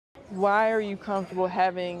why are you comfortable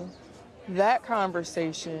having that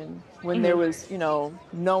conversation when there was, you know,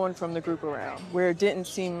 no one from the group around, where it didn't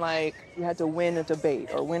seem like you had to win a debate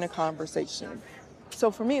or win a conversation? So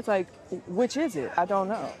for me, it's like, which is it? I don't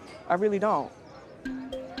know. I really don't.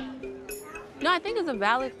 No, I think it's a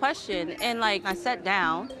valid question. And like, I sat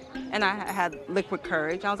down and I had liquid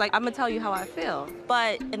courage. I was like, I'm gonna tell you how I feel.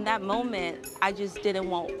 But in that moment, I just didn't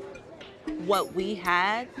want what we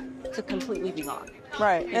had to completely be gone.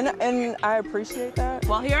 Right, and I appreciate that.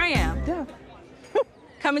 Well, here I am. Yeah.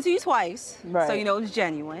 Coming to you twice, Right. so you know it's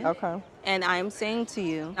genuine. Okay. And I am saying to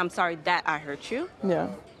you, I'm sorry that I hurt you. Yeah.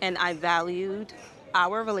 And I valued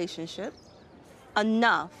our relationship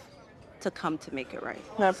enough to come to make it right.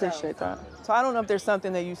 I appreciate that. So I don't know if there's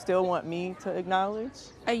something that you still want me to acknowledge.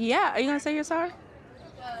 Yeah, are you gonna say you're sorry?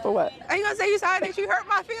 For what? Are you gonna say you're sorry that you hurt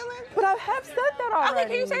my feelings? But I have said that already. I think,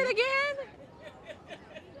 can you say it again?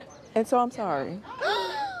 And so I'm sorry.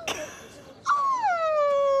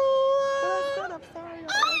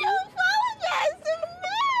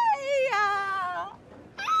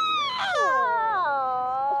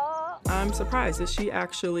 I'm surprised that she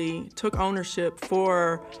actually took ownership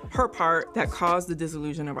for her part that caused the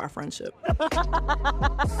dissolution of our friendship.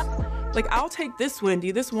 Like, I'll take this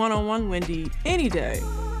Wendy, this one-on-one Wendy, any day.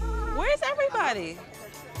 Where's everybody?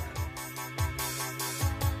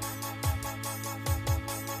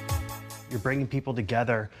 You're bringing people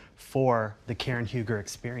together for the Karen Huger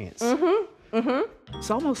experience. It's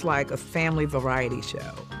almost like a family variety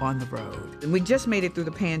show on the road. And we just made it through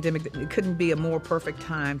the pandemic. It couldn't be a more perfect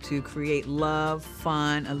time to create love,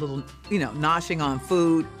 fun, a little, you know, noshing on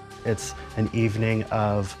food. It's an evening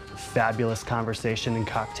of fabulous conversation and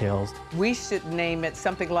cocktails. We should name it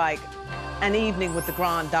something like An Evening with the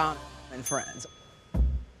Grand Dame and Friends.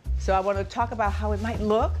 So I want to talk about how it might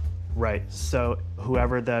look. Right, so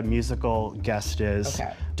whoever the musical guest is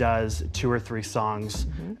does 2 or 3 songs,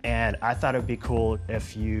 and I thought it'd be cool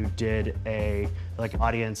if you did a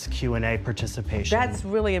audience Q&A participation. That's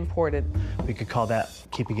really important. We could call that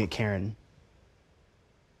Keeping It Karen.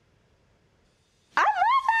 I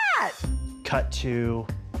love that! Cut to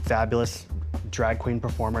fabulous drag queen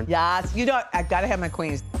performer. Yes, you know, I gotta have my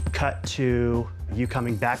queens. Cut to you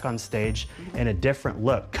coming back on stage in a different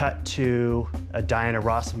look. Cut to a Diana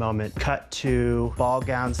Ross moment. Cut to ball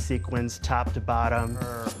gown sequins, top to bottom.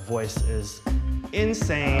 Her voice is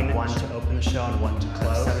insane. One to open the show and one to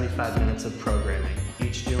close. 75 minutes of programming,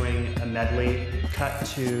 each doing a medley. Cut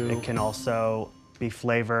to, it can also be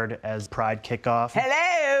flavored as Pride Kickoff.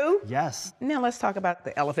 Hello! Yes. Now let's talk about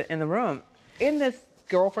the elephant in the room. In this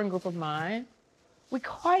girlfriend group of mine, we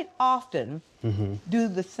quite often do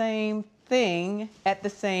the same thing at the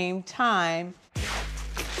same time.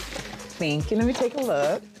 Pinky, let me take a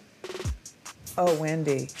look. Oh,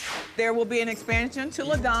 Wendy. There will be an expansion to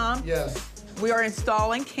La Dame. Yes. We are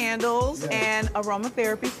installing candles and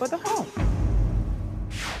aromatherapy for the home.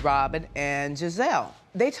 Robyn and Gizelle,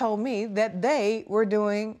 they told me that they were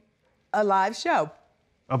doing a live show.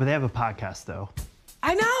 Oh, but they have a podcast, though.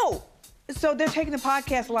 I know! So they're taking the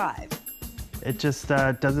podcast live. It just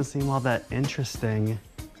doesn't seem all that interesting.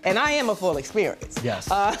 And I am a full experience. Yes.